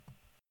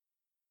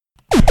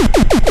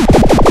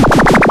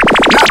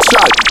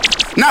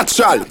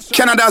Natural,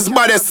 Canada's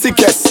baddest,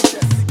 sickest.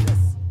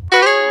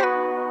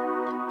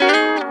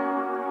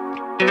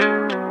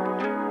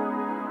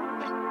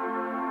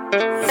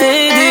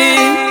 Lady,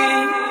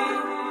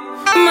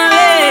 my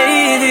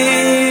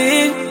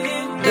lady,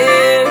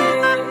 yeah.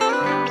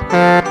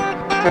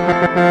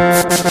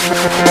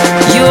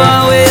 You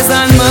always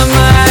on my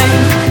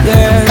mind,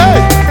 girl. Hey,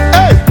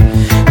 hey.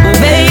 My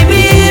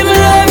baby, I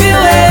love you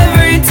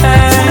every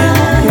time,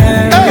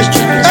 girl. Hey,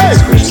 hey.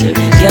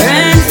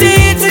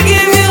 Guaranteed to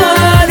give you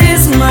all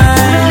this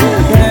mine,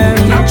 girl.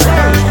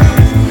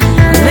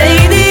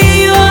 Lady,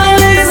 you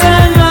always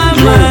on my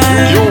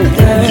mind,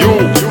 girl.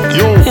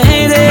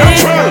 Hey there.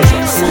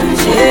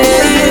 Yeah.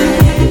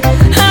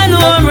 I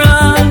know I'm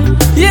wrong.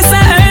 Yes, I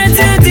hurt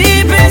you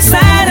deep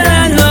inside, and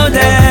I know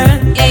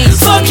that.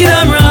 Fuck it,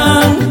 I'm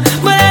wrong,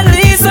 but at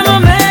least I'm a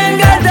man.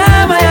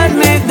 Goddamn, I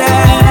admit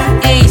that.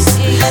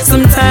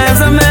 Sometimes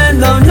a man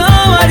don't know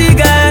what he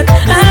got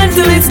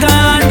until it's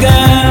gone,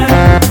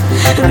 girl.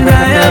 And I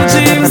have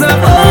dreams of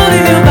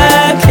holding you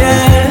back,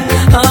 yeah.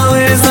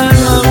 Always on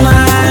my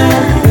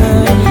mind,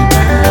 girl.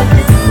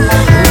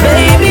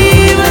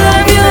 Baby, I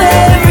love you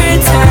every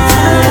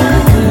time.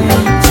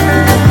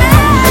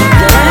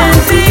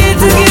 Guaranteed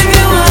to give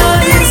you all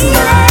this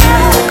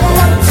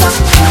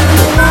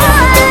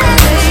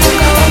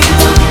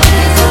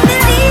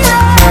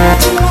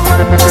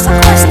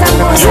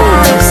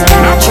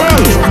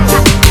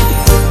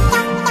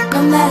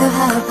No matter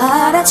how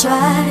hard I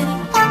try,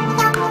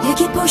 you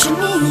keep pushing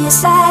me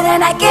aside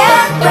and I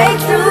can't break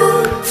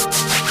through.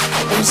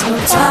 There's no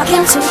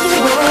talking to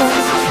you.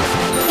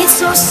 It's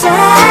so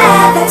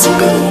sad that you're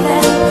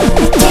leaving.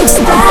 It takes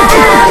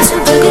time to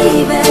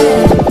believe it.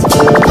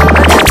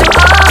 But after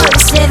all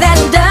is said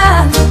and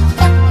done,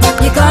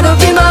 you're gonna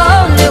be my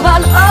only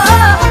one.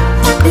 Oh,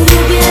 do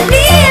you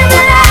believe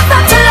in life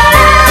after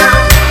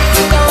love?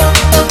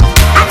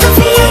 I can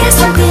feel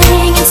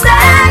something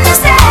inside me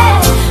say,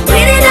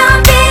 really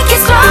don't think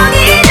it's strong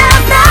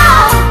enough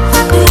now.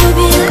 Do you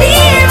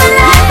believe in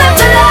life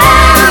after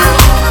love?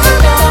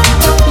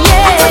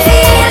 Yeah, I can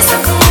feel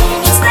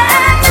something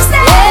inside me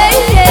say,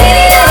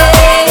 really don't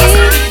think it's strong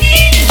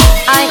enough.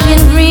 I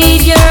can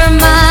read your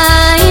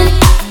mind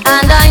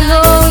and I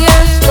know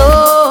your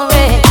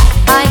story.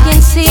 I can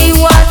see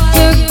what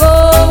you're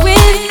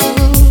going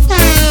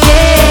through.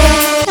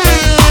 Yeah,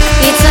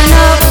 it's an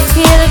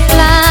uphill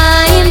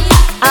climb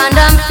and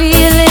I'm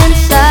feeling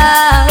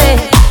sorry,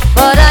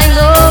 but I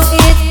know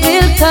it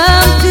will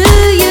come to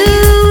you.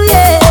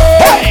 Yeah,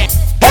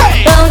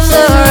 don't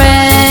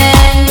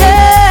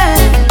surrender.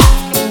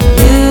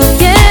 You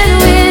can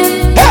win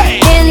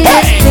in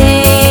this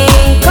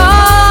thing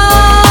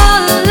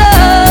called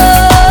love.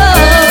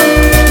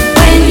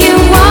 When you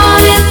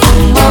want it the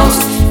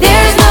most,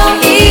 there's no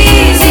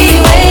easy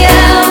way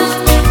out.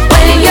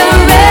 When you're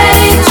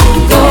ready to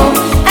go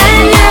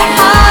and your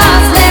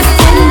heart's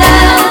letting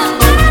down,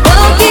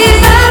 don't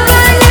give up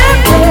on your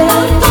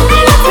goal.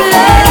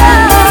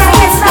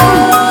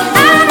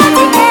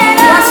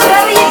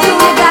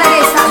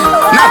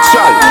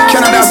 Natural,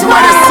 Canada's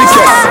baddest,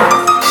 sickest.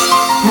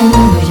 I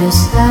know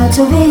just how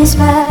to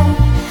whisper,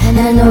 and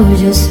I know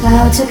just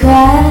how to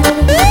cry.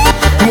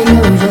 I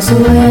know just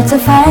where to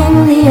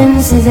find the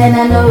answers, and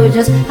I know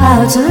just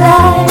how to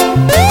lie.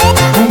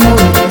 I know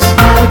just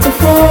how to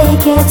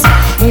fake it,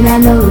 and I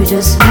know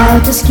just how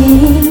to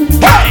scheme.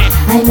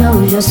 I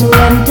know just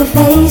when to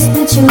face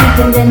the truth,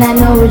 and then I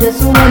know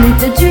just when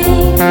to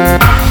dream.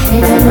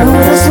 And I know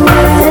just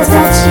where to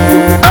touch you,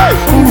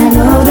 and I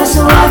know just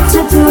what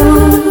to do.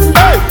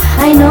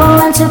 I know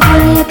when to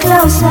pull you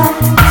closer,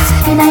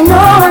 and I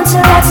know when to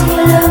let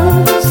you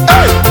loose.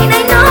 And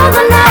I know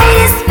the night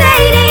is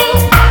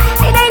fading,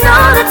 and I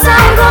know the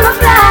time gonna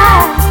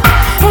fly.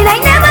 And I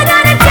never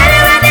gonna tell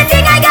you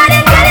everything I gotta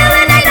tell you,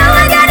 and I know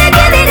I gotta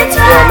give it a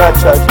try.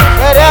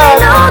 I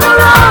know the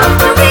road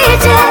to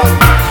reach it,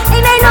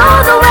 and I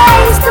know the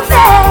ways to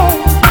fail.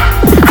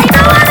 I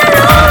know how to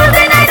lose,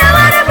 and I know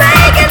how to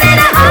break, and then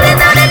I only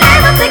know the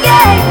name of the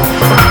game.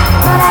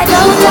 But I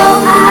don't know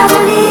how to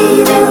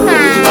leave you,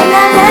 and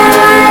I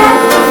never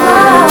ever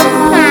fall.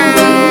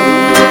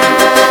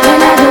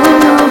 And I don't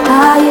know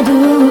how you do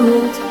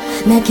it,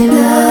 making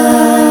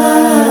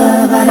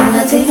love out of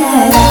nothing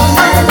at all.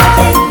 Out of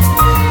nothing,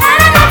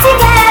 out of nothing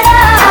at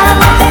all. Out of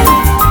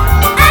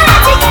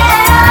nothing at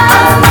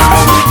all.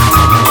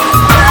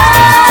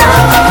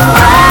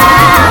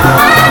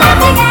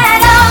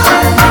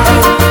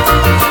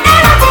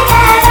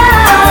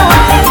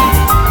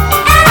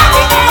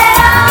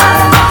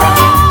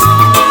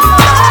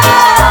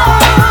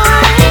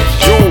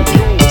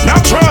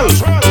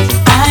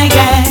 I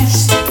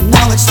guess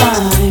now it's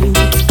time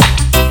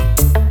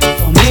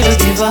for me to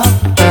give up.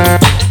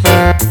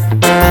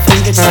 I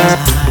think it's time.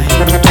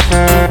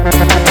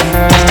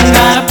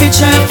 Got a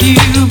picture of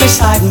you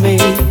beside me.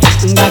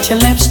 Got your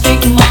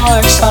lipstick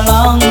marks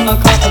along my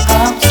cup of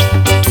cups.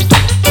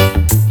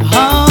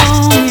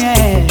 Oh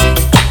yeah.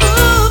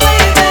 Ooh,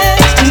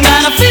 baby.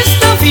 Got a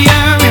fist of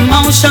your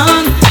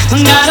emotion.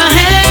 Got a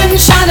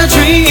handshot of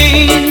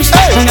dreams.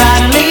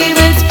 Gotta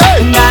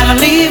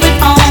leave it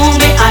on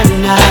the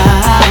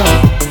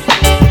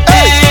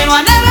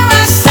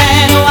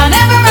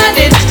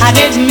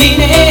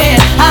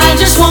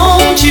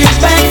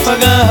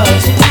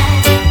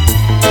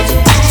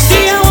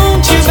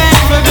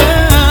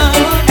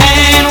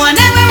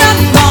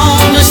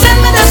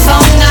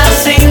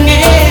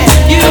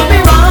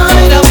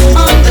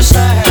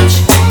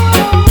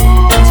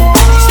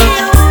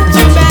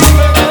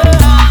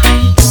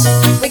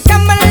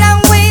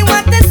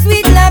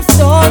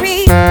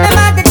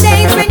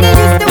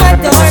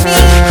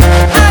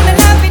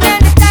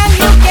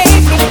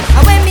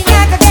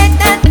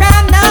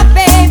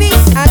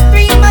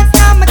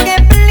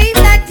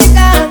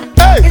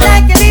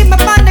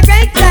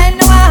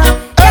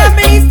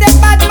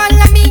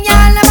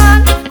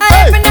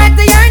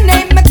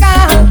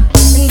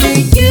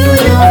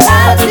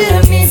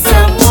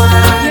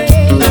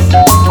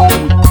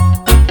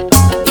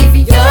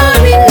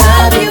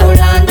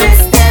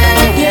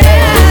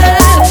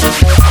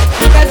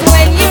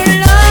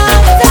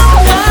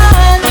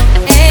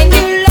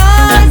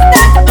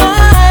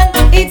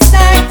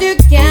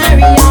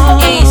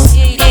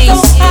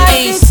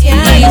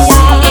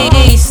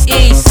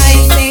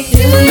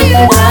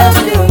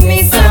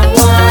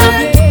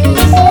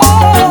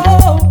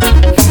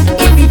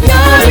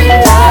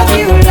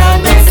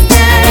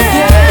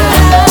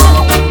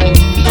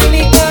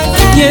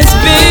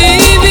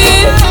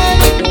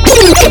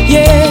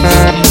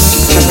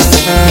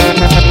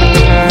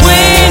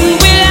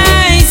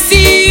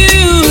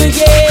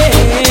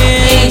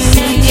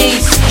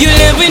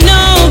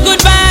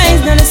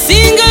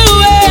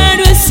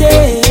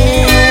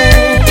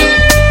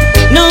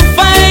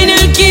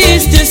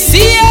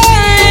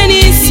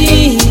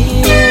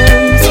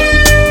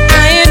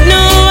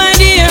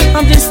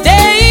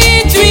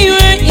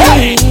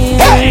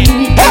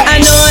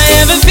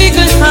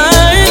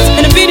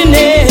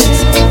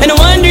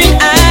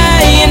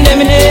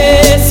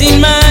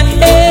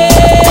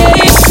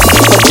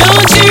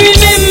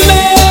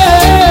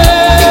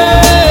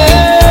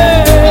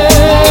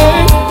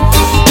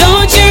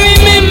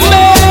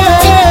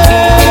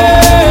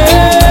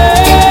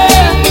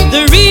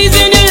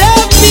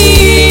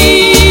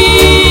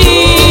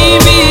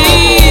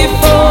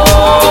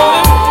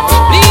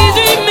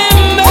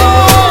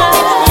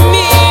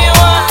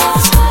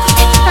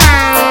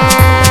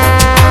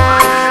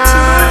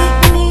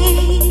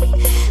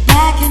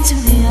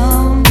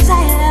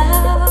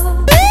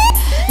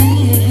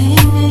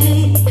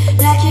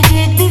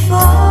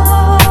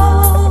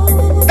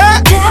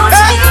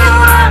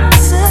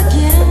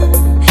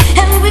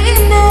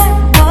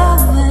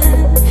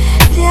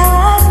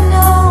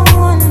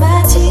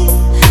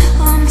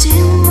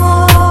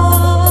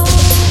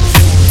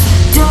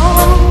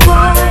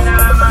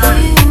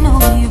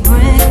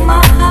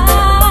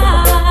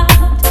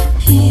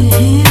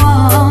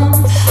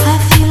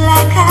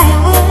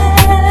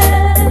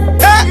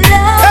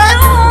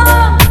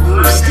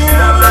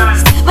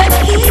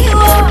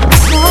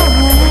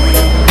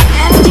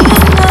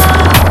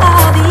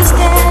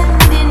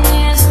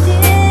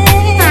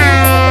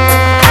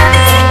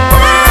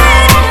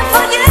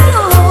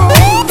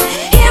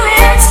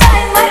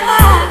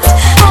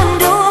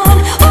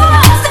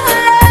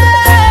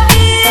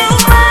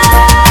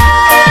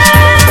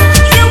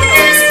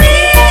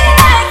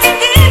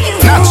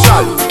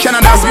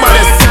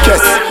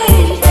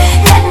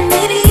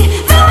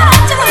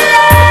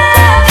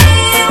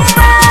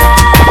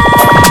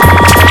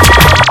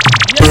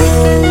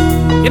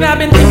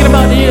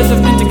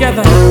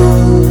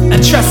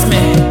trust me, I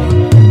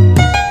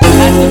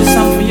do the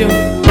song for you,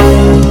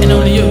 and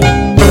only you.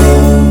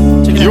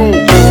 You,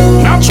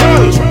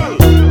 natural.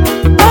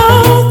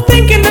 Oh,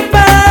 thinking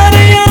about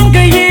the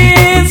younger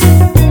years,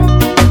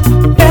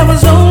 there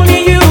was only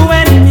you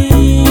and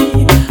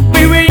me.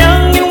 We were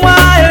young and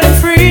wild and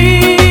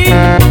free.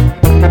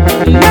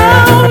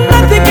 Now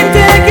nothing can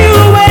take you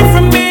away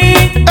from me.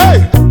 Hey,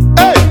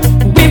 hey,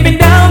 We've been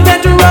down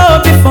that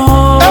road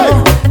before.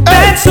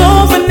 That's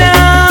over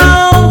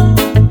now.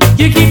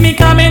 You keep me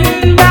coming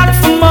back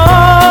for more.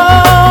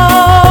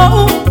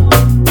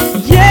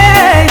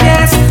 Yeah,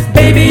 yes,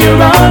 baby, you're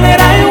all that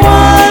I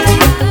want.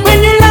 When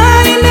you're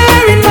lying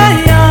there in my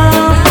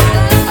arms,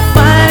 I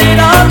find it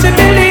hard to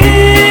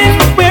believe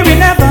we're in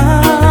heaven.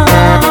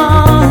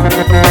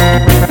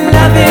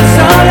 Love is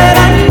all that I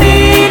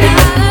need,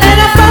 and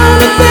I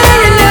found it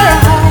there in your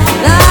eyes.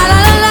 La la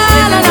la la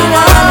la la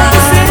la.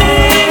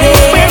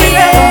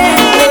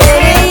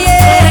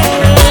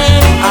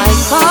 I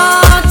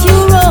caught you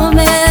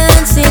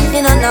romancing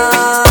in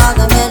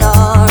another man's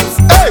arms.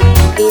 hey.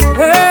 It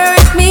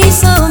hurt me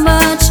so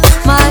much,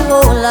 my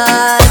whole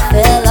life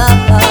fell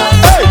apart.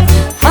 Hey,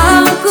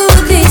 How could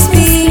this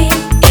be?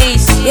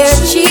 You're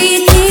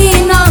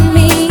cheating on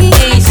me.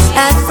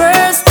 At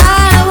first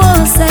I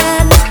was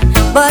sad,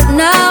 but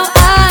now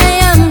I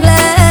am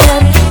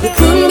glad. You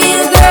couldn't be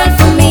the girl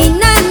for me,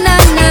 nah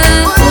nah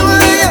nah. Couldn't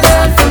be the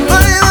girl for me.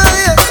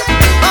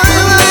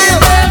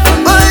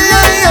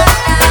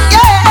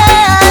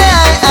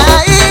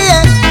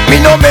 Me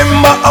no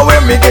remember how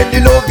when me get the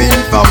loving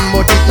from,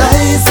 but it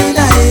nice,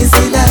 nice,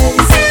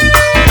 nice.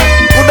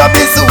 Coulda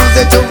be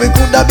Susie too, we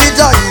coulda be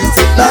Joyce.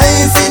 It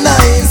nice,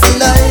 nice,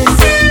 nice.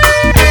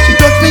 She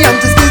touch me and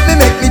she squeeze me,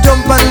 make me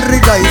jump and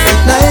rejoice.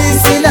 It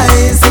nice,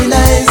 nice,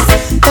 nice.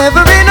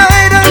 Every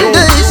night and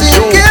day she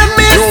keep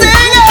me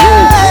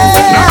singing.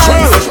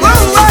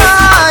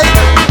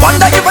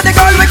 Wonder if the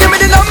girl will give me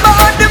the number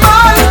of the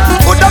ball.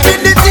 Coulda be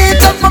the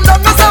teacher from the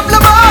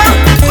Sublimal.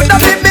 Coulda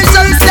be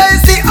Michelle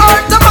Stacy or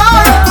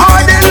Tamar, or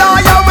the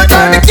lawyer with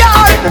her the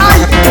car.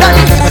 Aye,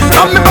 Danny,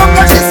 from me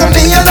bunker she saw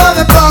me a love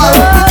it ball.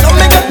 Now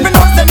me get me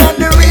know say not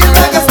the real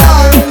mega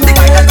star. The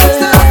kind of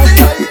love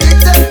say I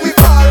take we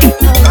fall.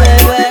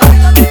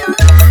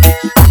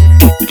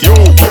 you,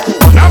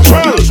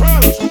 natural.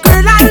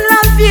 Girl, I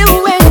love you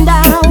and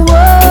I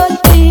would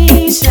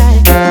be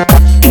shy to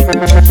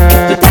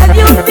tell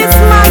you this,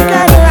 my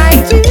girl,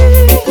 right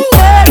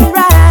here,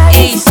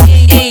 right.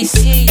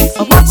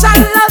 How much I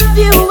love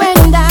you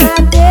and I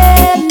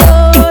dare no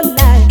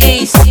lie.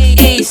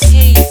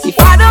 If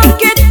I don't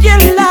get your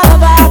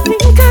love, I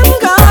think I'm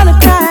gonna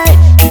cry.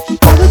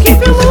 I will keep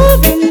you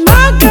moving,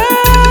 my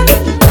girl,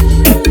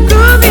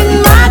 grooving,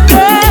 my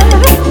girl.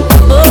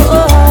 Oh,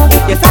 oh,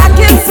 if I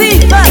can see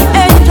the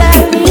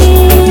angel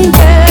in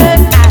your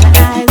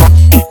eyes,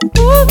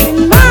 moving,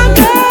 my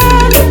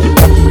girl,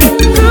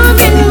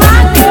 grooving, my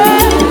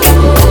girl.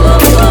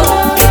 Oh,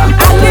 oh, I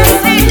can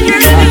see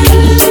your eyes.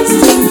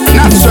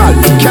 Natural,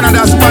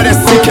 Canada's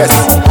baddest sickest.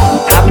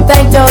 I'm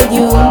thanked on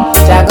you,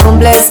 Jah gon'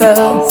 bless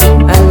us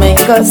and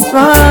make us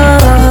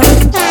strong.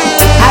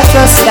 I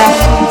trust that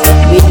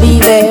we'll be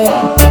there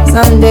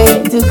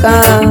someday to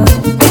come.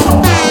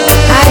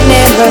 I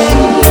never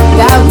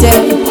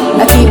doubted,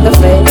 I keep the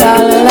faith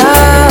all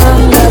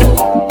along.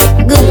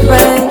 Good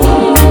friend,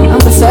 I'm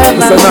a servant.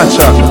 It's a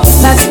natural.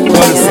 That's On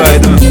the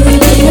side, huh?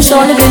 you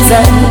surely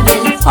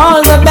deserve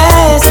all the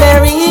best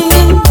there is.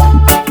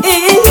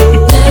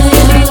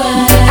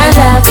 And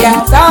I've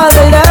got all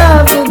the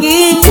love to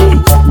give.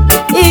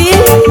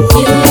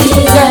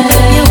 Girl,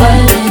 you are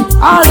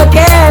all the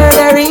care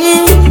there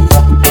is.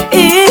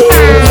 And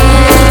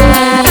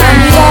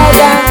you all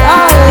got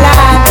all I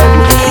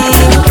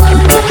need.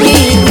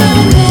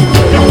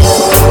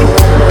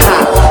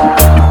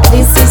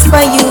 This is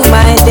for you,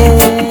 my dear.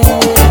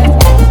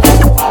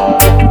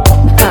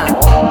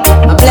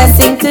 A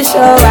blessing to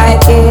show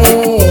right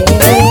here.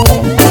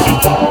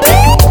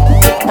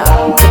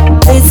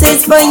 This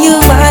is for you,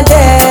 my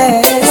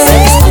dear.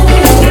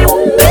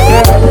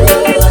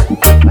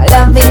 My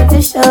loving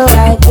to show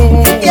right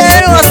here. Yeah,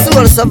 you know a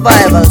soul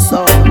survival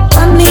song.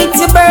 Only it's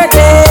your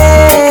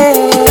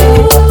birthday,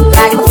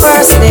 like the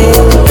first day.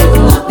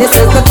 This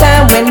is the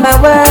time when my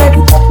word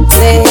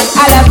say I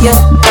love you.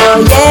 Oh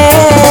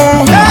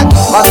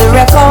yeah. On the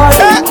record,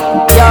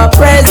 your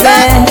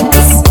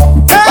presence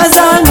was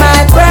on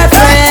my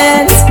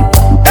preference.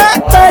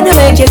 God to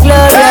make you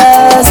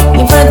glorious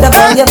in front of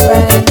all your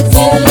friends.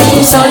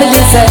 You only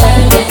deserve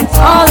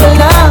all the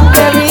love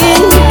there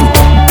is.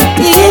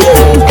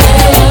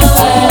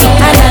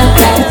 And I've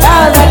got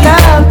all the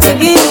love to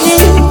give.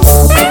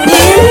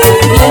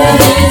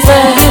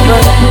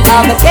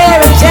 All the care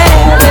and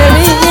share there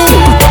is.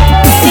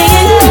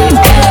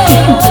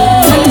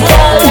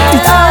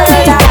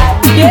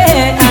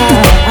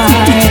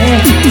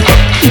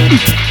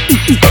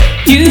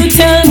 You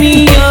tell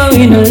me you're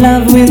in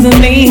love with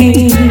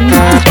me,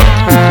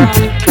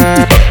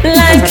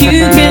 like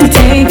you can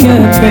take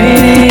your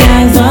pretty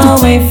eyes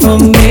away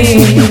from me.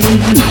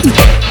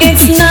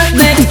 It's not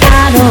that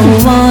I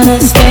don't wanna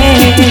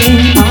stay,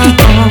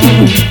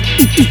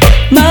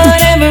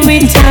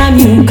 time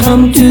you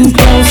come too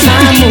close, I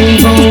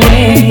move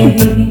away.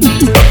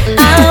 I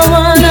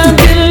wanna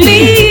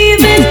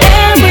believe in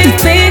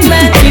everything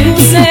that you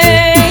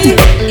say,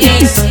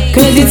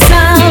 'cause it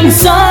sounds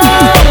so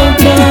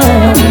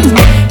good.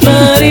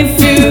 But if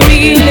you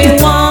really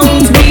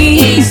want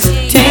me,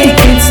 take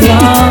it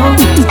slow.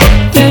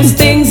 There's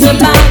things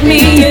about me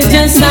you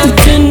just have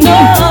to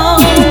know.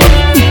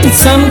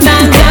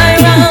 Sometimes I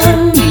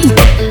run,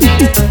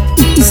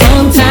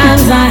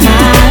 sometimes I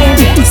hide,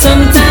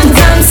 sometimes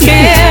I'm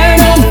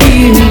scared of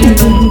you.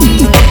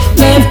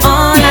 But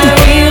all I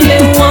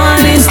really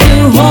want is to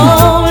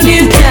hold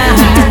you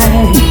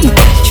tight,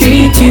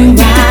 treat you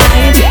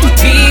right,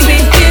 be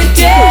with you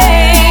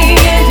day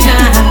and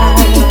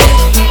night.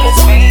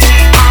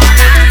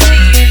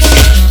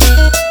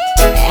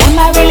 Am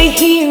I really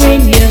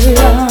hearing your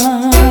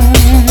love?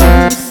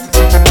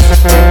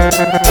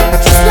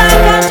 Just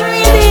like I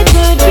dreamed it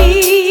would be.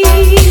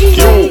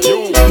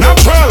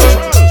 Natural.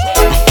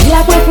 I feel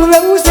like we're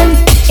frozen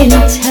in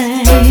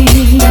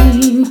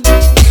time.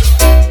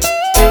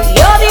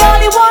 You're the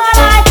only one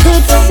I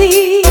could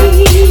see.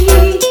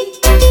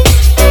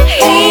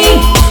 Hey,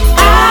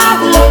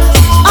 I've looked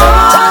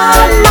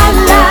all my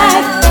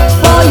life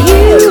for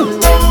you.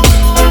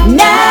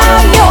 Now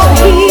you're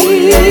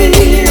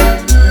here.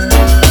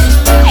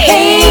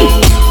 Hey,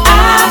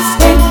 I've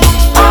spent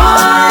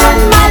all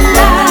my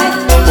life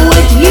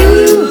with you.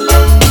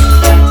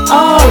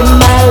 All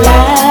my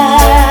life.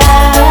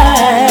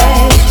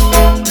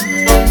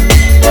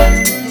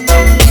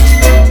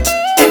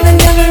 And I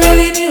never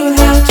really knew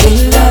how to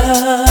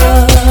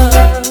love.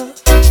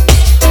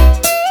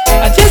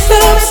 I just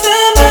don't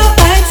understand how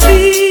I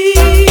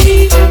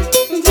see.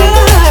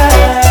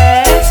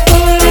 That's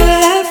for a little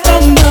life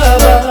from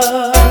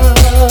above.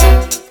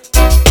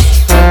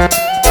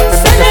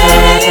 Send an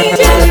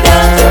angel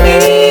down to me.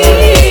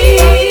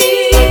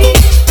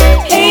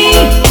 Hey,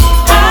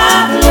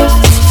 I've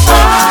looked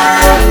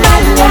all my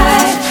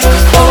life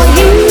for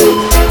you,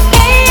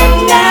 and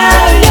now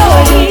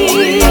you're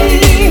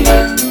here.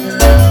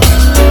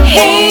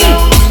 Hey,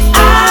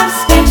 I've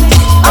spent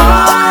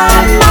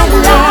all my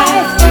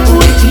life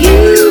with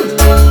you,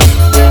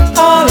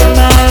 all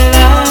my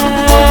life,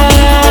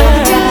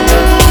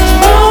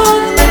 all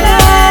my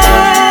life.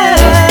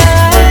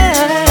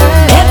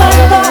 Never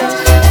thought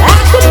I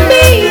could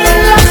be in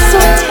love so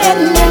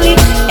tenderly,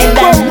 and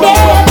I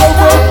never thought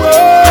I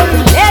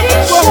could let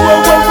it show.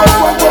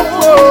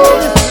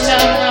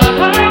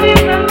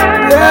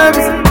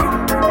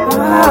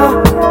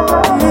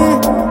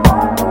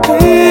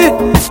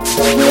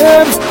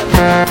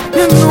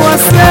 You know I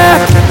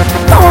said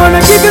I wanna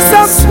give you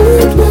some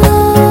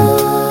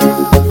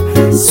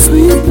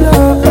sweet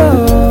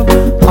love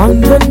on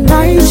the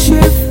night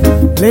shift.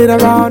 Later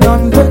on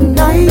the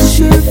night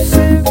shift.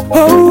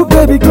 Oh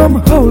baby, come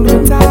hold me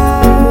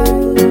tight.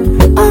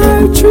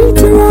 I'll treat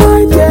you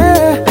right,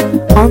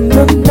 yeah. On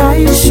the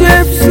night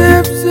shift,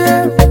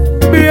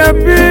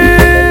 baby.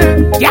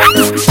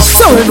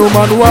 So no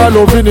man while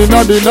loving in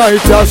the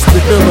night, yeah.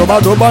 Stick them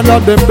no man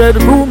at them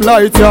bedroom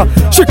light, yeah.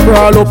 She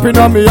crawl up in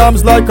me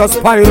arms like a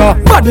spider.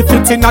 Body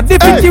fit in a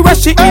difficulty where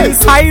she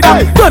inside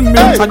her. When me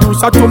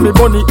introduce her to me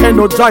bunny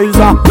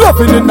energizer.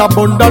 Loving in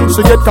abundance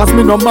she get cause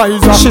me no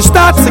miser. She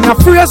starts sing a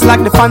phrase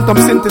like the phantom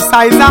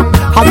synthesizer.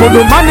 I go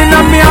the man in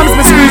me arms,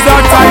 me squeeze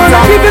her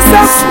tighter. Give you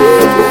some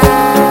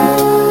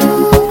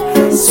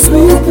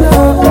sweet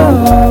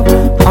love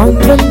on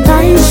the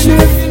night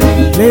shift.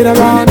 Later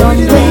on the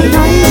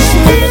night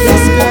shift.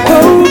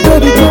 Oh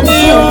baby, come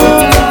here.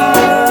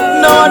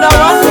 No other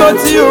one but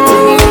you.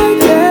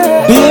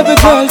 Baby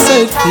girl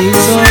said feels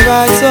so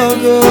right, so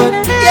good.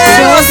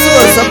 Yeah, so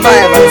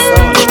survival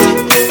song.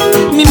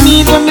 Me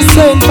mean when me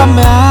say it from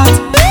my heart.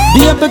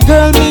 Baby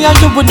girl, me and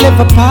you would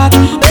never part.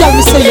 Tell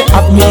me say you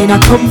have me in a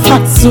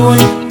comfort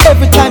zone.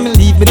 Every time you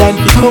leave me, then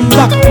you come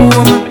back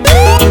home.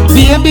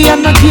 Baby,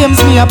 and the games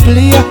me a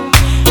play.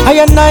 I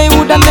and I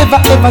woulda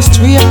never ever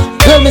stray.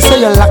 Girl, me say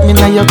you lock me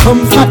in your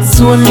comfort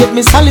zone. Get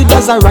me solid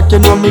as a rock, you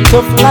know me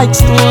tough like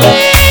stone.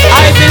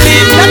 I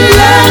believe that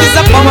love is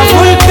a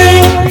powerful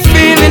thing,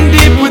 feeling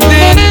deep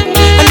within.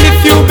 And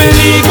if you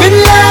believe in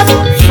love,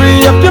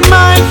 free up your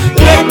mind,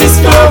 let this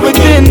flow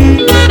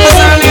within. As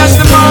early as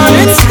the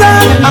morning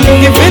star, I'm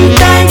giving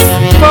thanks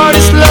for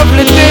this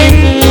lovely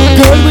thing.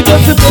 Girl, with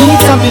every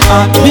beat of me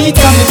heart, beat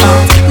of me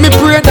heart, me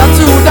pray that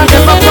you woulda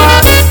never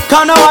part.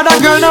 Can no other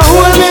girl no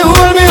hold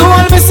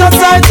me so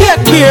tight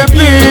yet,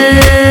 baby.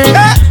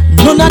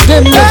 None of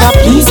them never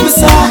please me,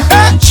 sir.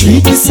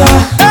 Treat me, sir.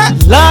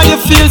 Love you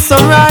feel so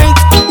right.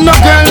 No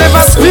girl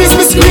never squeeze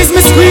me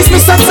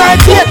so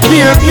tight yet,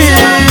 baby.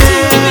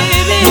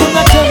 None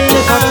of them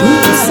never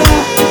please me,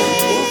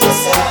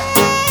 sir.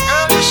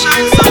 Girl, you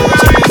shine so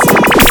bright.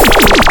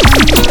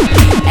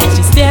 As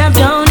she stepped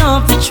down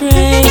off the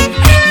train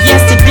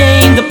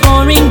yesterday in the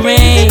pouring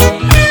rain,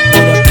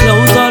 with her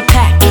clothes all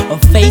packed, her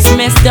face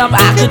messed up,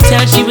 I could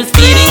tell she was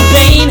feeling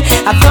pain.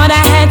 I thought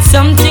I had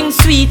something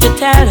sweet to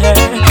tell her.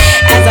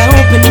 As I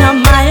opened up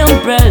my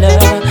umbrella,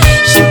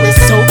 she was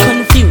so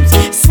confused,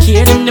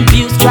 scared and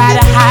abused, tried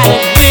to hide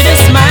it with a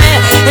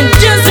smile. And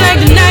just like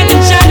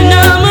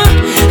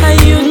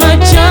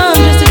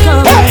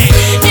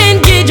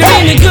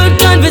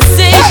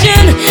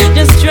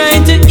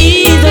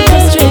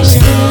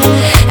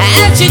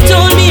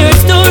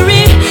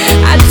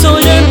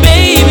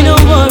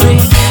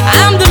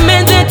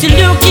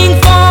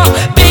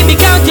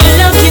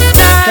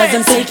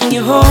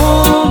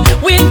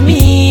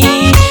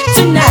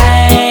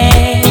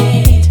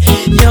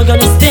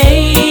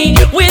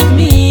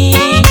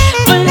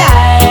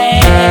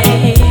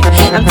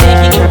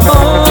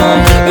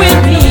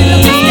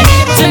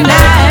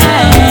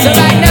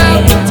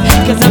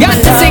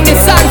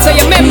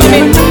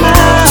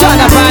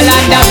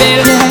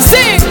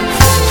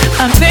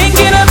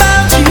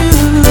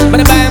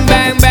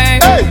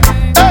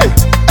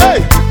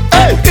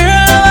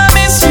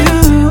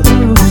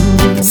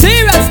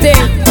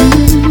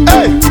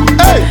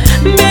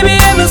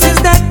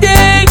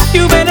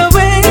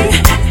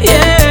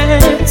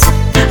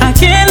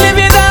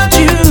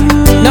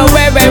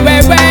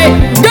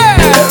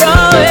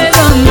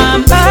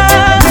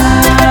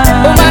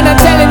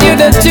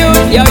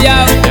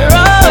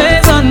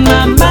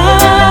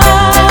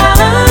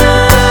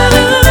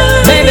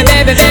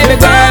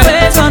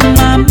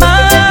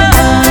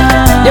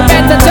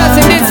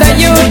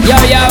Yo,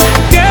 yo,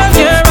 girl,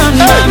 you're on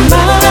my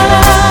mind.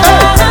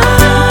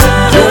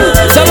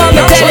 So let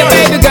me tell you,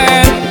 baby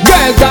girl,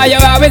 cause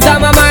you're always on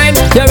my mind.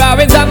 You're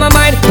always on my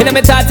mind. In my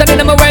thoughts and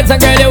in my words,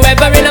 and girl, you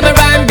ever in my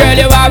rhyme. Girl,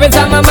 you're always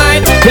on my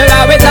mind. You're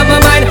always on my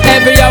mind.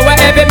 Every hour,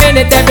 every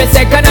minute, every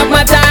second of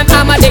my time.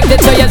 I'm addicted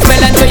to your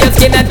smell and to your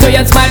skin and to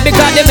your smile.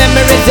 Because the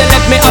memories you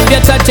left me of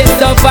your touch is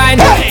so fine.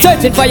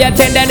 Searching for your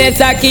tenderness,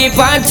 I keep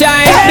on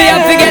trying. Be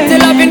up to get to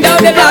loving down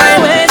the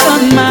line. Always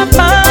on my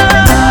mind.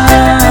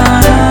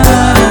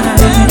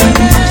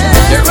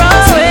 You're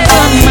always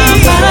on my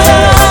mind.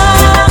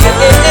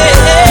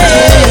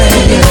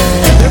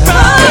 You're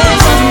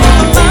always on my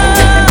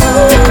mind.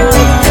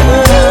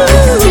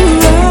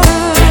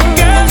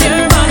 Girl,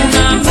 you're on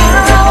my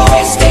mind.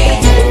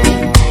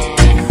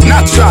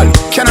 Natural,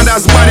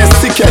 Canada's baddest,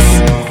 sickest.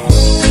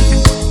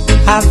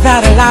 I've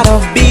had a lot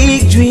of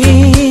big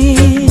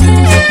dreams.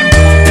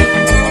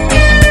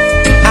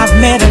 I've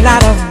made a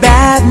lot of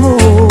bad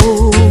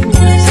moves.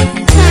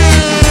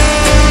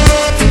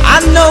 I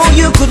know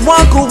you could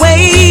walk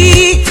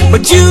away,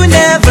 but you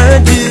never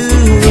do.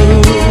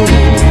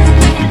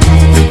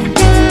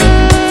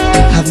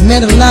 I've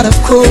met a lot of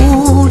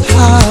cold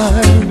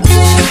hearts.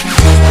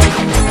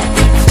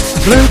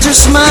 I've learned to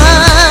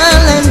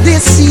smile and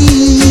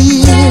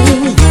deceive.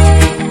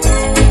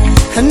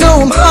 I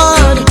know I'm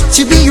hard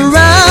to be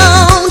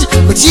around,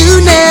 but you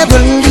never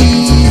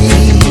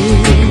leave.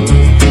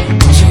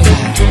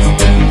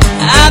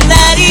 I'm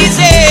not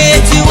easy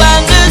to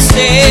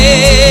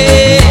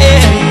understand,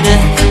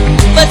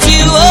 but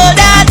you hold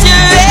out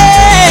your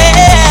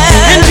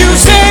hand. And you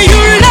say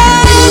you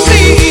love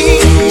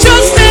me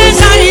just as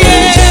I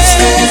am.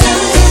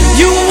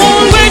 You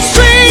always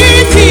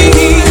treat me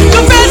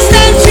the best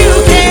that you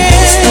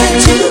can.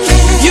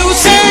 You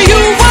say you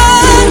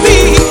want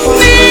me,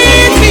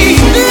 need me,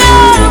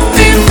 love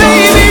me,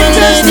 baby,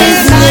 just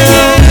as I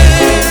am.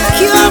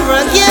 Come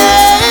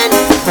again,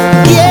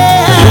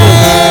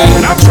 yeah.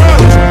 Natural.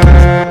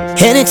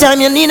 Anytime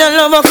you need a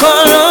lover,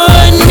 call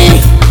on me.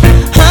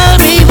 I'll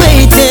be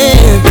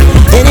waiting.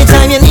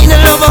 Anytime you need a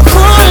lover,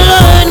 call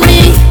on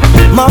me.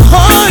 My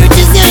heart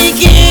is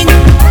aching.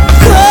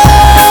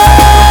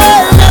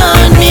 Call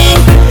on me.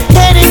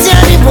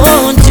 Anytime you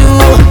want to.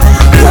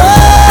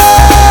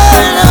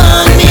 Call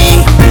on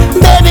me.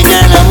 Baby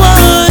girl, I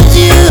want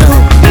you.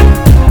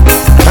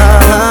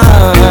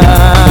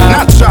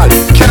 Natural,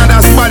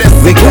 Canada's baddest,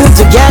 We grew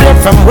sickest. together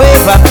from way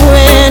back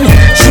when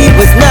she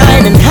was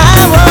 9 and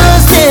I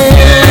was 10.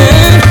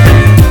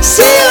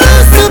 She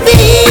used to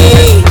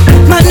be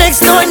my next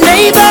door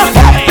neighbor.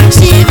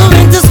 She even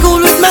went to school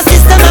with my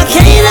sister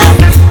Makayla.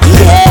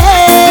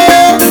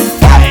 Yeah.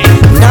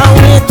 Now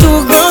we're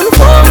two grown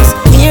folks.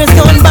 Years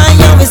gone by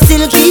and we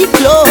still keep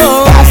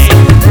close.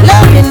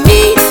 Loving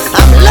me,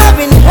 I'm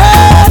loving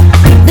her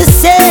the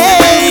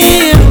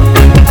same.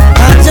 I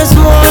just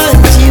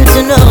want you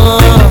to know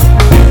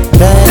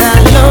that I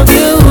love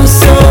you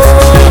so.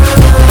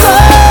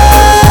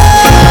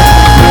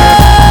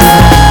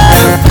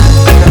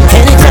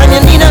 Anytime you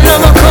need a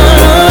lover, call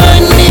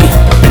on me.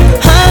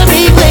 I'll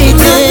be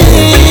waiting.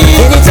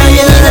 Anytime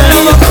you need a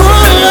lover,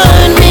 call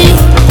on me.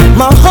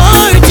 My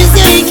heart is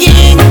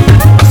aching.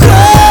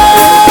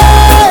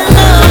 Call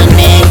on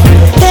me.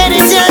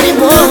 Anytime you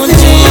want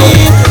to.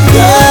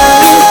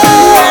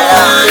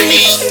 Call on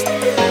me.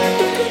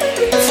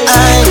 I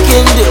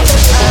can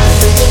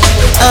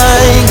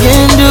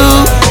do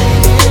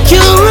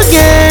you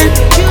again.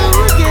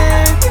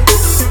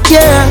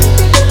 Yeah.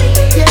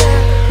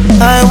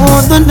 I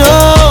want to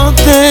know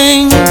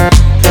things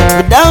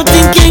without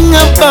thinking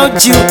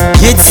about you.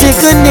 It's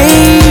second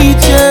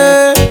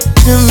nature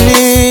to me.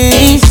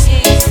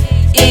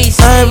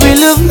 I will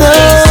love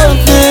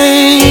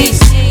nothing.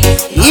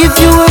 If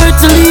you were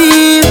to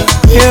leave,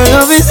 your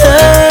love is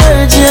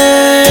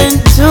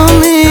urgent to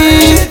me.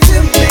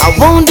 I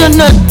won't do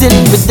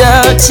nothing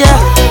without ya.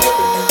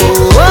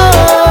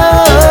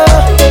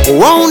 Whoa,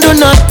 won't do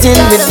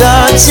nothing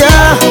without ya.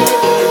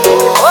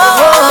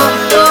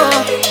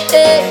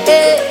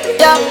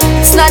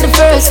 It's not the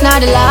first,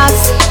 not the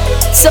last.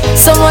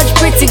 So much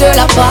pretty girl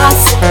I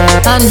pass,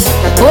 and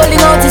holding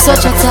out is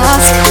such a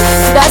task.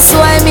 That's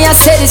why me I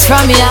say this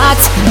from my heart.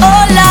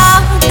 Oh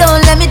Lord,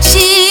 don't let me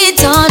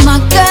cheat on my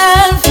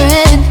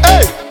girlfriend.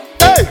 Hey,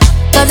 hey.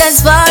 Cause as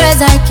far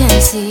as I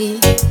can see,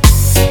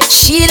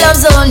 she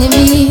loves only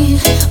me.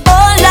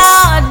 Oh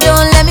Lord,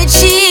 don't let me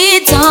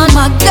cheat on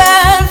my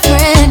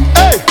girlfriend.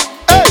 Hey,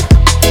 hey.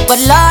 But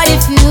Lord,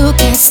 if you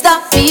can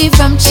stop me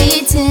from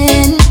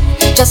cheating,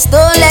 just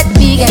don't let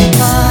me get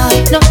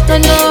caught. No, no,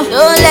 no.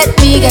 Don't let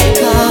me get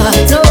caught.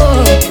 No,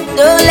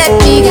 don't let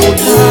me get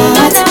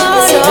caught.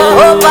 So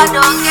hope I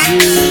don't get.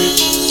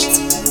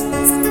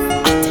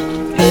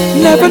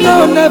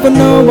 Never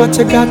know what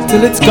you got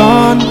till it's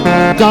gone,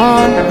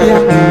 gone,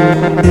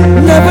 yeah.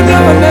 Never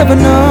know, never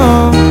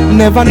know.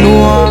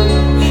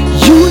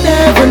 You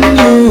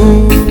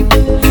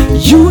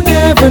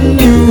never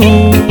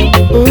knew.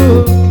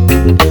 Oh.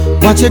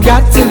 What you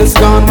got till it's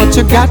gone, what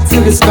you got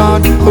till it's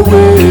gone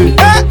away.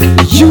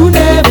 You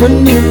never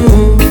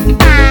knew.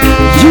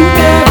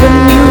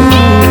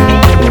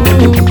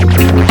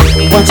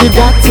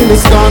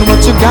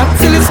 got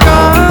till it's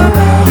gone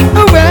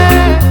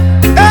away.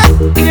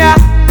 Yeah.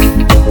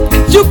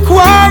 You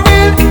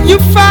quarrel, you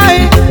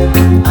fight.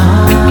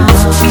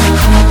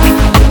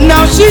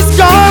 Now she's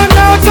gone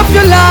out of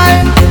your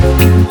life.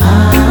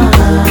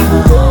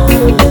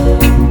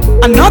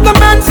 Another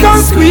man's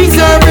gonna squeeze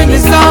her in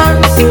his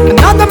arms.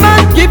 Another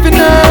man giving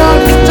her all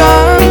his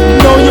time.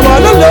 No, you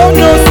all alone,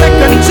 no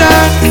second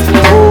chance.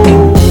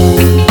 Oh,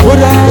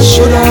 woulda,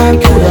 shoulda,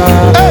 coulda.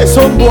 Hey.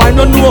 Some boy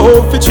don't know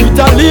how to treat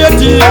a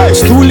lady. Hey.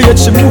 It's too late,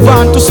 she move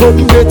on to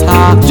something better.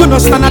 You no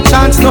stand a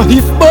chance, no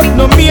if but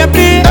no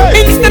maybe.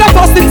 Hey. Instead of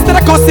fuss, instead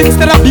of cuss,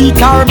 instead of beat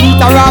her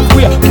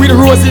halfway. With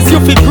roses you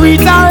fi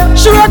greet her.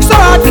 She works so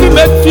hard fi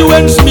make few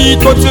ends meet,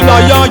 but you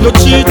lie you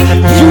cheat.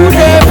 You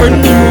never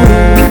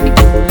knew.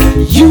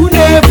 You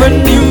never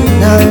knew.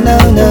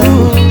 No.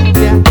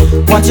 Yeah.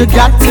 What you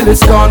got till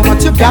it's gone.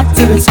 What you got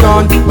till it's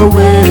gone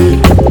away.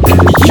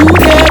 You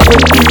never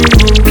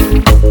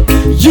knew.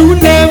 You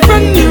never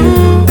knew.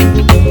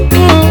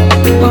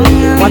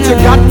 What you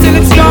got till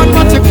it's gone.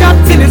 What you got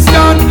till it's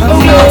gone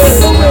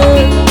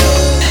away.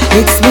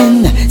 It's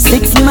been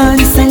 6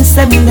 months and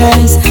 7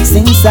 days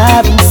since I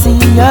haven't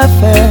seen your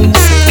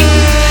face.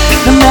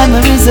 The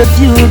memories of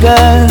you,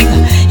 girl,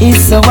 is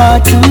so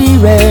hard to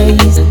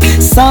erase.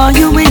 Saw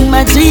you in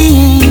my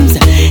dreams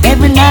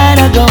every night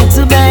I go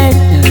to bed.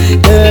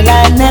 Girl,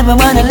 I never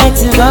wanna let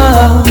you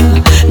go.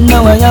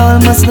 No, I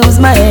almost lose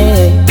my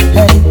head.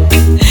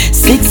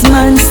 6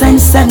 months and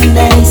 7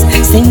 days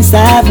since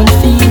I haven't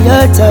feel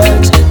your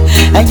touch.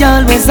 I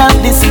always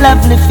have this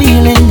lovely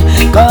feeling,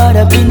 caught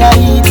up in a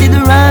heated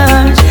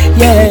rush.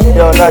 Yeah,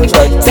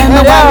 tell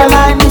me why am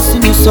I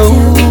missing you so?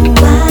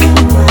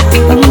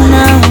 Oh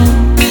no,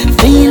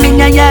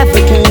 feeling I have to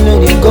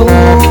let it go.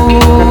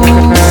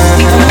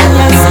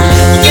 Yes,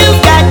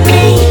 you've got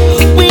me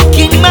weak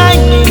in my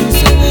knees,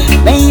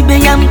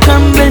 baby I'm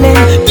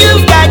crumbling.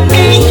 You've got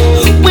me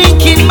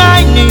weak in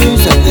my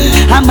knees,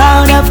 I'm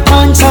out of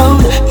control.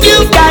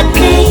 You've got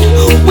me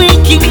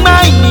weak in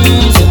my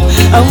knees.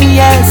 Oh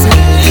yes,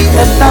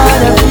 the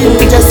thought of you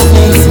just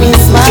makes me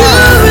smile.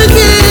 You're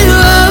again,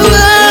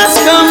 it's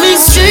coming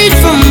straight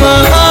from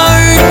my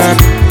heart.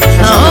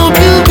 I hope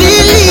you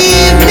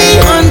believe me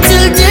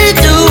until they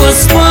do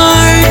us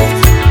part.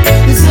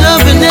 This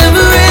love will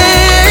never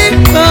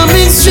end,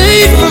 coming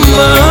straight from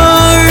my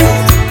heart.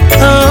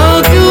 I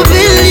hope you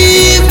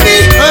believe me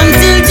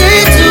until they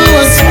do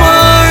us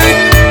part.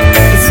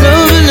 This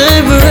love will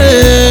never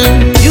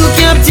end. You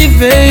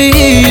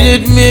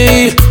captivated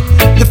me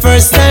the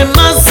first time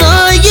I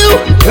saw you.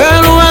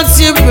 Girl, what's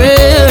your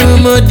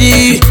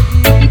remedy?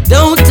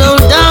 Don't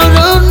hold down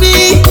on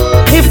me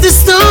if the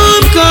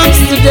storm comes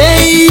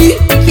today.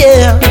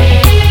 Yeah,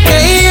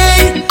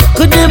 hey,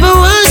 could never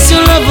wash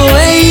your love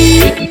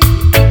away.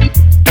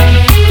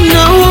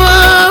 No,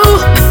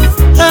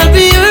 I'll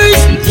be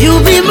yours, you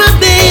be my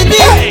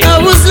baby.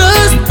 I was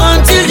lost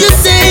until you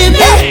saved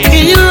me.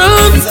 In your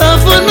arms, I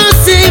found my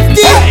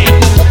safety.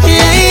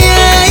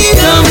 Yeah,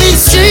 coming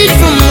straight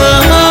from my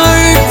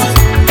heart.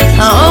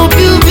 I hope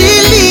you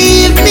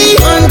believe me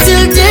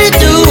until they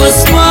do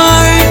us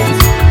part.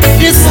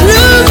 This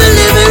love will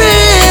never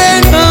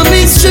end,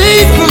 coming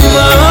straight from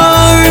my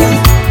heart.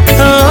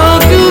 I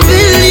hope you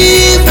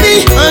believe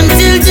me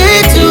until they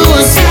do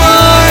us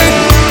part.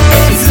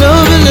 This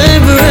love will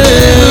never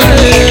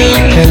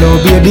end.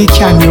 Hello baby,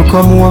 can you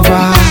come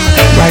over?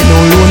 Right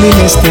now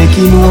loneliness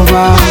taking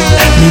over.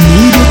 Me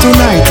need you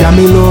tonight, yeah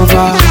me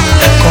lover.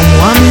 Come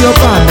warm me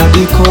up under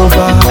the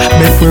cover.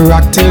 Make we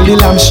rock till the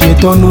lampshade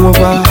turn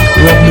over.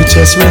 Rub me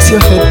chest, rest your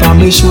head on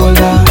my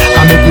shoulder.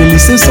 I make we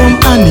listen some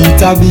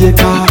Anita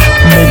Baker.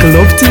 Make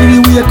love till we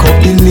wake up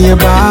the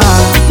neighbor.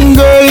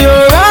 Girl,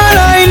 you're all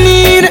I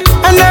need,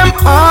 and I'm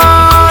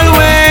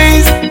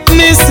always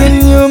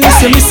missing you.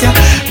 Miss you,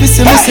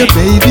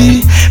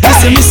 baby.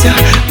 Miss you.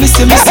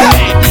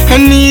 I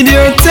need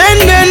your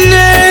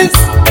tenderness.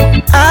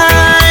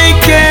 I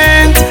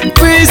can't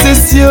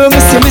resist you.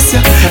 Miss you,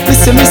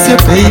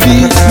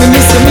 baby.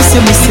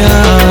 Miss you.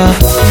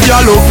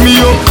 Y'all look me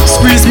up,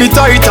 squeeze me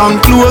tight and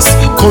close.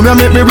 Come here,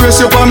 make me brace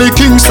you for me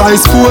king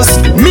size force.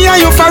 Me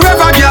and you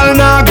forever, girl,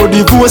 nah go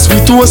divorce.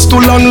 We toast to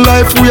long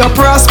life, we are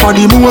prosper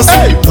the most.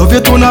 Hey. Love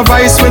you tone of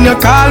voice when you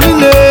call me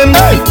name.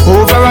 Hey.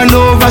 Over and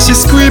over, she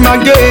scream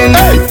again.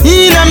 Hey.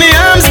 In my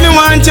arms, me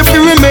want you to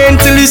remain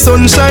till the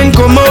sunshine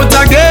come out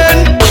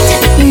again.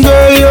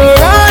 Girl, you're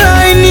all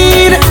I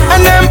need,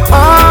 and I'm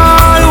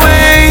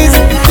always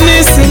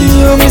missing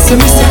you. Miss you,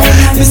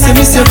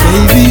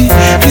 baby.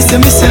 Miss you.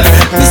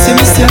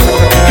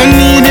 I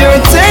need your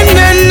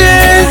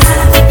tenderness.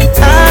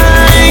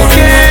 I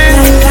can't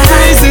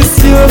resist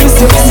you. Miss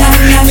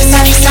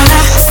you.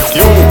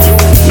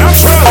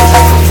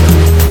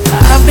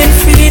 I've been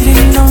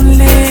feeling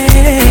lonely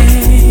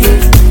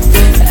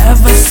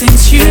ever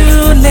since you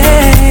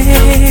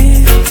left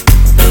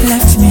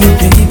me,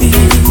 baby.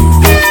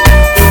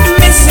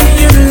 Missing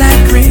you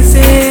like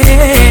crazy.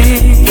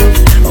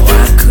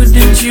 Why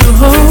couldn't you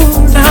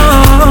hold on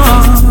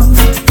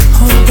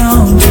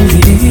to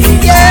me?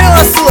 Yeah, I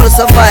know a soul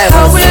survivor.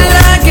 How will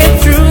I get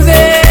through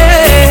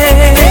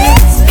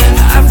this?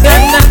 I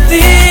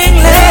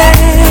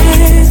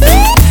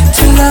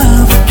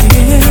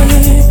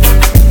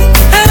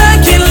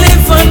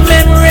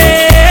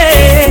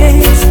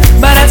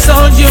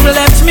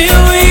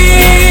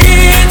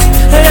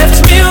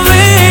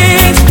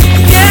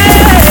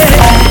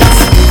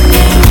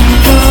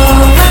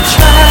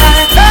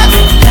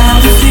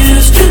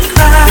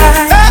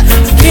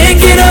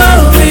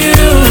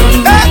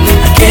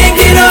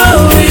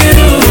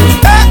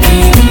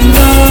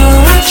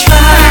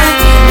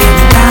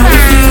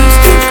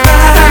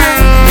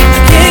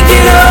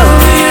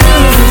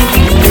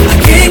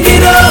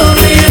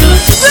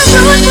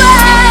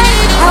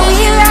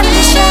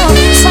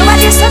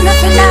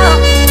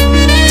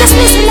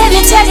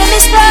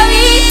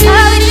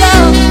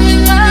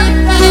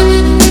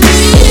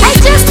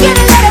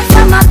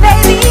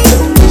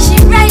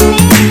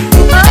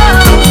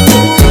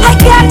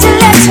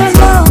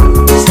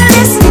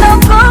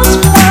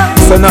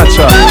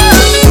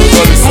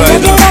I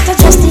got your letter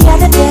just the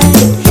other day,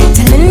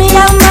 telling me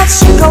how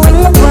much you're going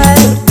away.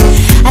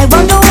 I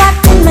wonder what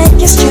could make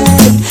you stray.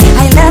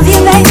 I love you,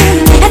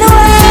 baby,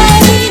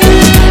 anyway.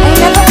 I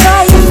never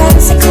buy you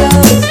fancy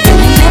clothes. I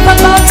never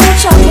bought you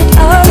chocolate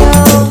or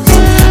rose.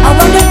 I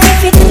wonder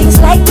if it things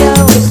like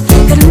those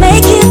could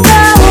make you go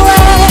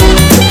away.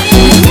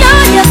 I know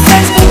your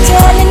friends been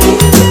telling you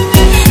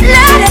a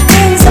lot of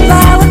things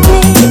about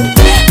me.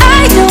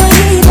 I don't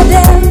give a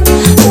damn.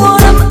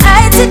 What am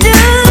I to do?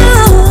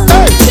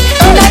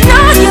 And I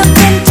know you've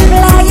been to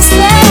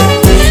places.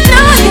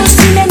 Know you've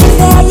seen many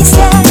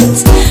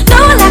faces.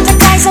 Know a lot of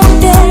guys out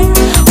there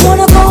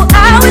wanna go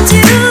out with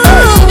you.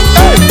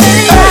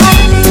 And I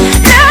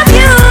love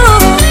you,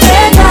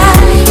 and I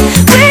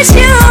wish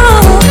you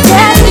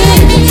that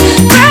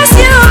trust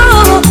you,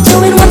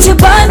 doing what you're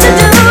born to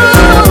do.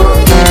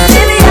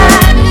 Baby, I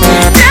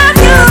love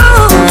you,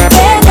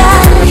 and I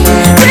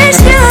wish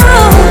you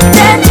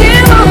that you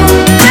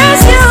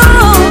trust you,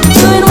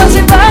 doing what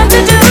you're born to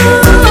do.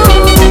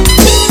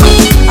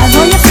 I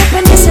know you're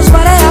flipping, this is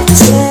what I have to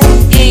say.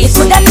 You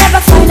could have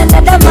never find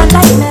another man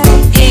like me.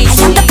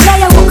 I am the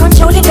player who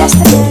control the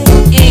destiny.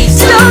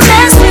 So don't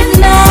mess with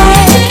me.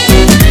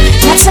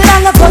 Not so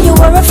long ago you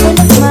were a friend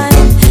of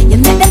mine. You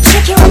made them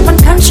trick you up and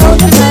control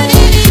your mind.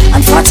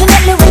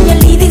 Unfortunately when you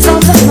leave these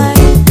arms of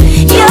mine,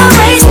 you're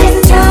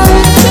wasting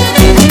time.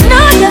 I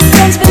know your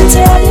friends been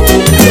telling me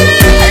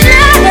a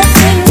lot of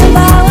things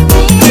about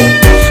me.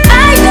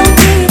 I don't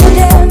give a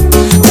damn.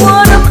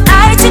 What am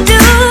I to do?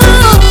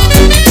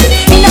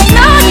 And I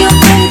know you've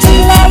been to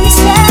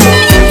places.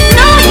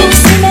 Know you've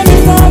seen many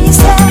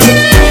faces.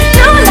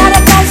 Know a lot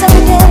of guys out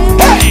there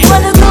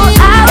wanna go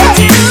out with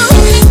you.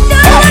 No,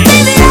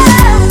 baby, I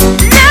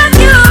love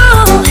you,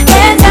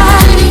 and I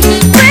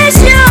wish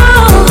you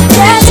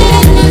that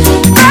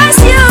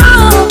trust you,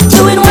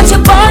 doing what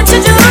you're born to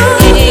do.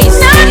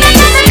 No,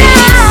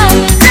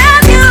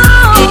 love you,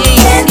 and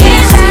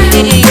I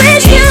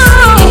wish you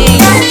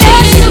that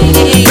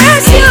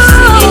trust you,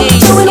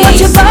 doing what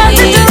you're born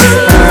to do.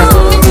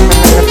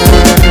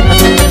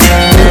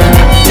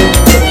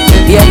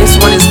 Yeah, this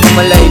one is for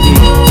my lady.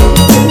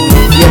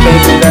 Yeah,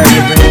 baby girl,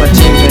 you bring my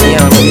children,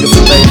 yeah, my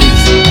beautiful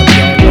babies.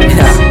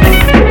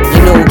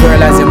 You know,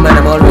 girl, as a man,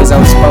 I'm always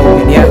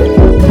outspoken, yeah.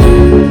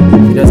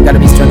 You just gotta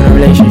be strong in a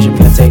relationship, you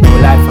can't take no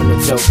life on the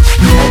joke.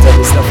 Can't take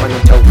this stuff on the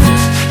joke.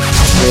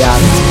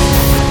 Reality.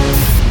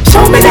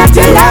 Show me that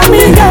you love me,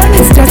 girl.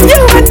 It's just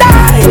you and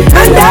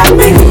I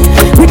me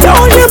with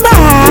all your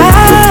mind.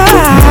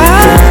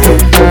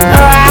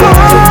 Alright.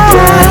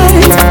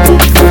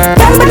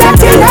 Tell me that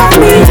you love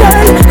me,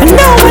 girl, and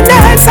no one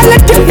else. I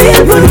let you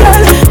feel good,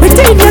 girl,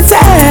 within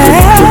yourself.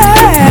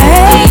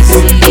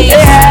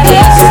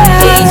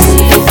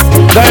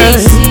 Girl,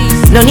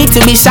 no need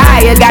to be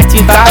shy, I got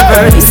you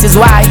covered. This is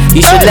why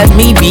you should let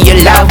me be your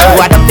lover.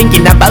 What I'm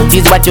thinking about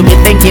is what you've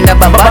been thinking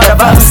about both of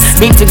us.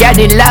 Being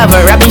together in love,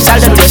 rubbing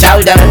shoulder to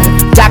shoulder.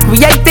 Jack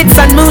created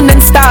sun, moon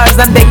and stars,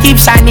 and they keep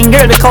shining,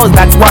 girl, because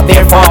that's what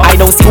they're for. I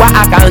don't see what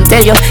I can't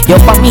tell you.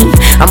 You're for me,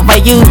 I'm for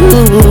you.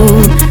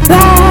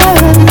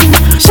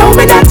 Show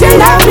me that you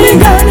love me,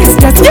 girl. It's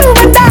just you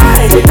and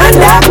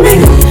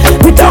me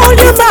with all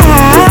your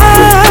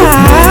mind.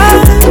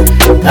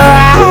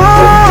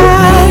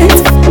 Alright.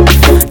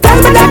 Tell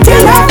me that you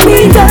love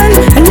me, girl,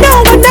 and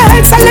no one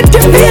else. I let you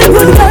feel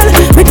good, girl,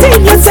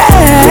 within yourself.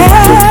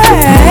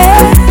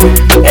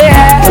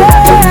 Yeah.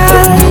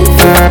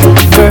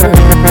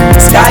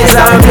 Skies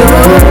are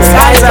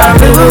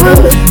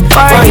blue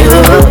for you.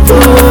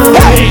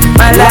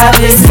 My love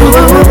is true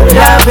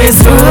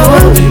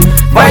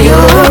for you.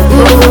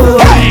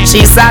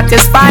 She's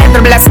satisfied,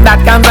 the blessing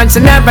that comes, and she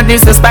never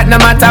disrespect no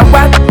matter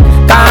what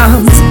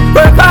comes.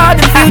 Work hard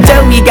in the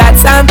future, we got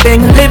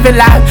something. Living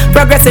life,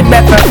 progressing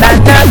better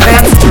than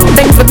nothing.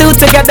 Things we do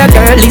together,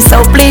 girl, is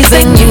so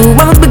pleasing. You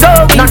won't be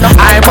going,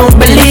 I won't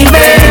believe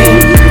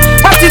it.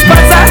 What it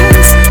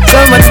possess, so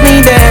much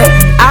needed.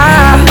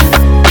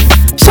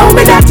 Show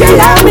me that you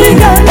love me,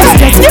 girl. It's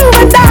just you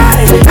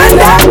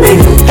and me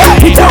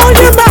with all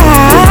your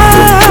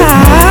mind.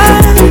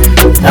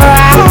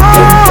 Alright.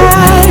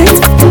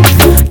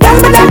 Tell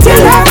me that you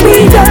love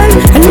me, girl,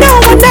 and no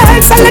one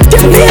else. I let you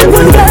feel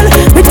good, girl,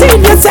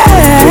 within yourself.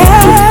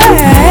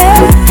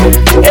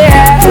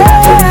 Yeah.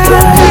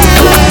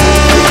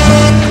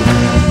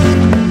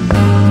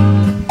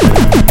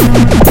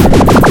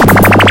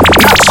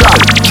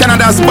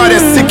 Canada's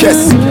baddest,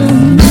 sickest.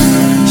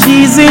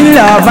 She's in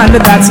love and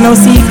that's no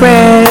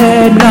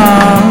secret,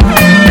 no.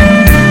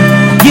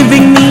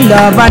 Giving me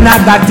love and I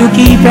got to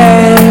keep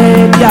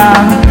it, yeah.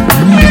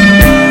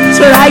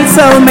 She writes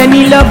so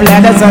many love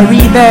letters, I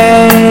read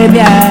them,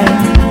 yeah.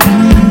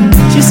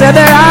 She said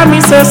there are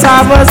me so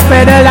sour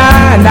peddler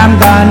and I'm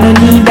gonna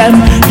need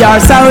them.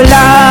 You're so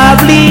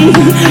lovely,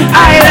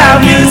 I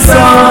love you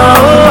so.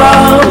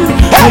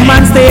 Come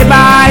and stay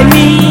by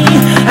me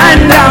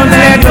and don't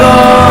let go.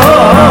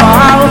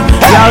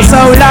 You're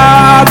so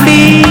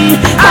lovely,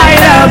 I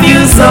love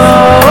you so.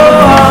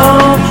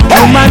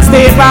 Come and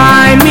stay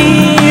by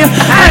me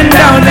and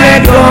don't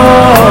let go.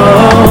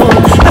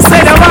 I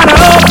said I wanna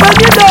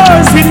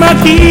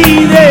my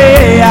key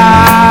there.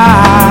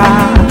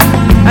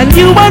 And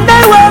you and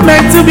I were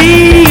meant to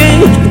be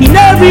in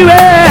every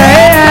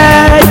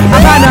way. I'm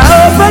gonna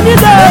open your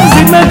doors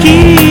with my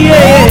key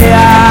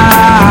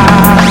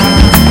yeah.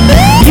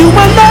 You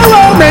and I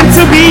were meant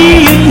to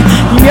be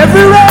in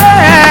every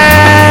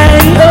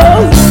way.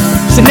 Oh.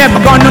 She never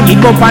gonna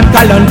give up and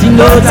talent in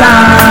no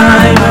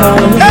time. Oh.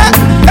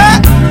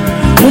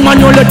 Woman,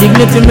 you the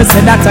dignity, me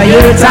say that's a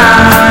your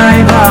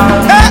time.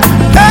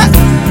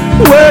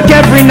 Work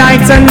every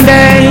night and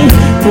day,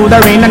 through the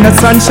rain and the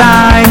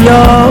sunshine,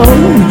 yo.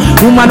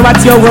 Woman,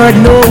 what's your word?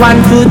 No one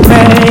could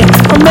pay.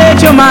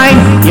 Make your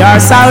mind, you're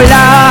so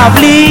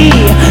lovely.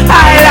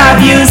 I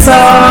love you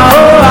so.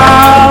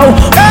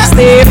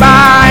 Stay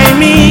by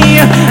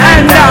me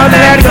and don't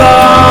let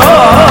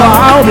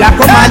go. Black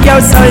woman,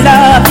 you're so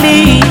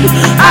lovely.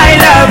 I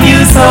love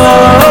you so.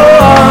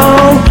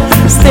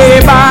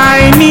 Stay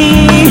by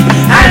me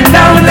and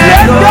don't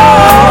let go.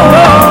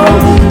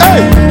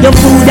 Your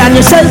food and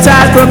your shelter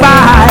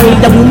provide.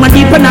 The woman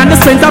depend on the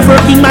strength of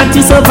working man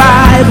to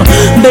survive.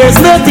 There's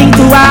nothing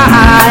to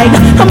hide.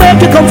 I make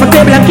you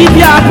comfortable and keep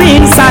you up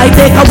inside.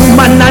 Take a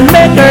woman and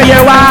make her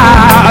your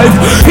wife.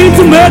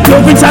 Intimate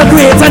love which shall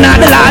create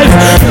another life.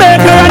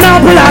 Make her an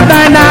apple of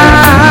thine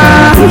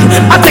eye.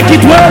 I take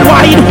it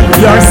worldwide.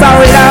 You're so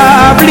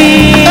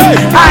lovely.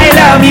 I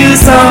love you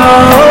so.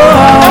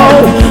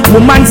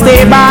 Woman,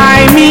 stay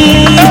by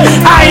me.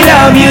 I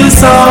love you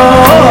so.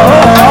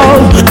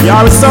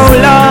 You're so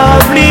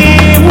lovely.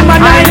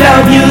 Woman, I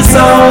love you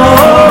so.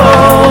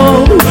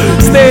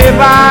 Stay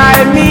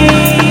by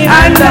me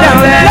and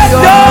don't let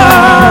go.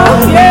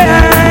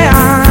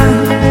 Yeah.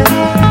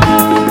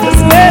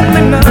 Just let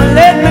me know,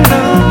 let me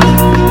know.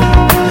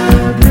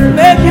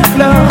 Make it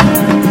flow.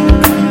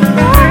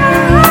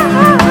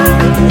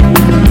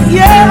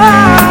 Yeah.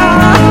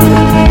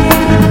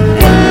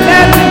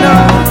 Let me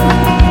know.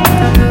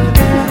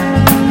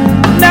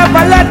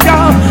 Never let go,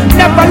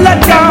 never let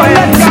go,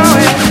 let go.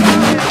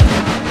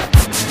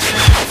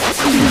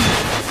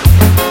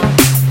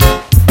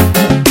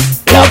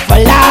 Love for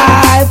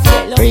life,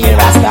 real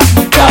Rasta,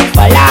 love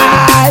for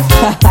life.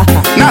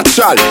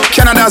 Natural,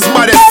 Canada's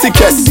baddest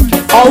sickest.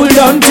 Hold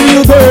on to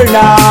your girl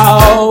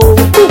now.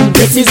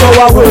 This is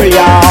our world,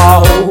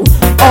 y'all.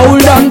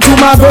 Hold on to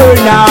my girl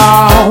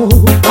now.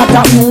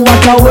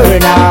 What a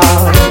world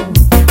now.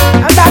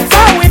 And that's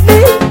how we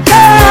be.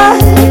 Yeah.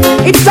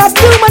 It's just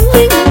human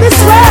being this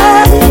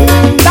way.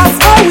 That's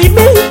how we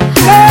be.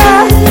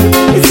 Yeah.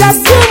 It's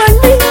just human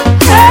being.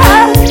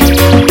 Yeah.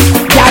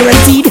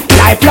 Guaranteed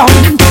lifelong.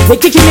 We're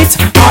kicking it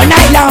all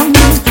night long.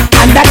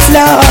 And that's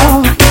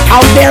love.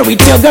 Out there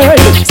with your girl.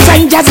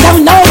 Strangers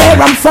don't know where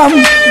I'm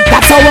from.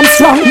 That's how I'm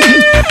strong.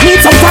 Need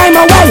some time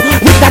away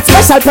with that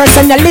special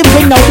person you live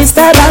with, no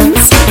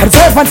disturbance.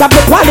 Observance of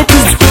the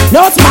qualities,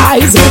 no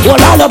spies. You're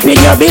all up in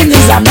your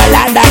business. I'm the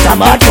land that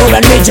I'm hardcore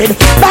and rigid.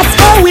 That's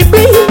how we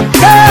be,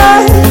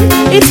 yeah.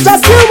 It's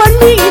just you and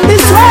me in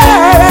this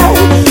world.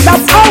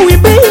 That's how we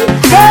be,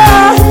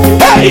 yeah.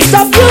 It's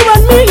just you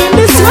and me in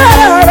this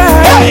world.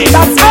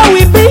 That's how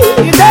we be,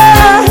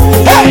 yeah.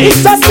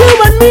 It's just you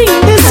and me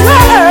in this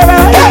world.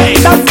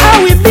 That's how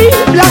we be,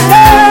 black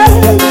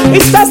girl.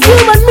 It's just you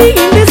and me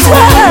in this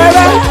world.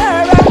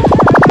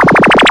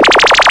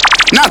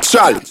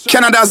 Natural,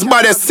 Canada's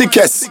baddest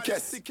sickest.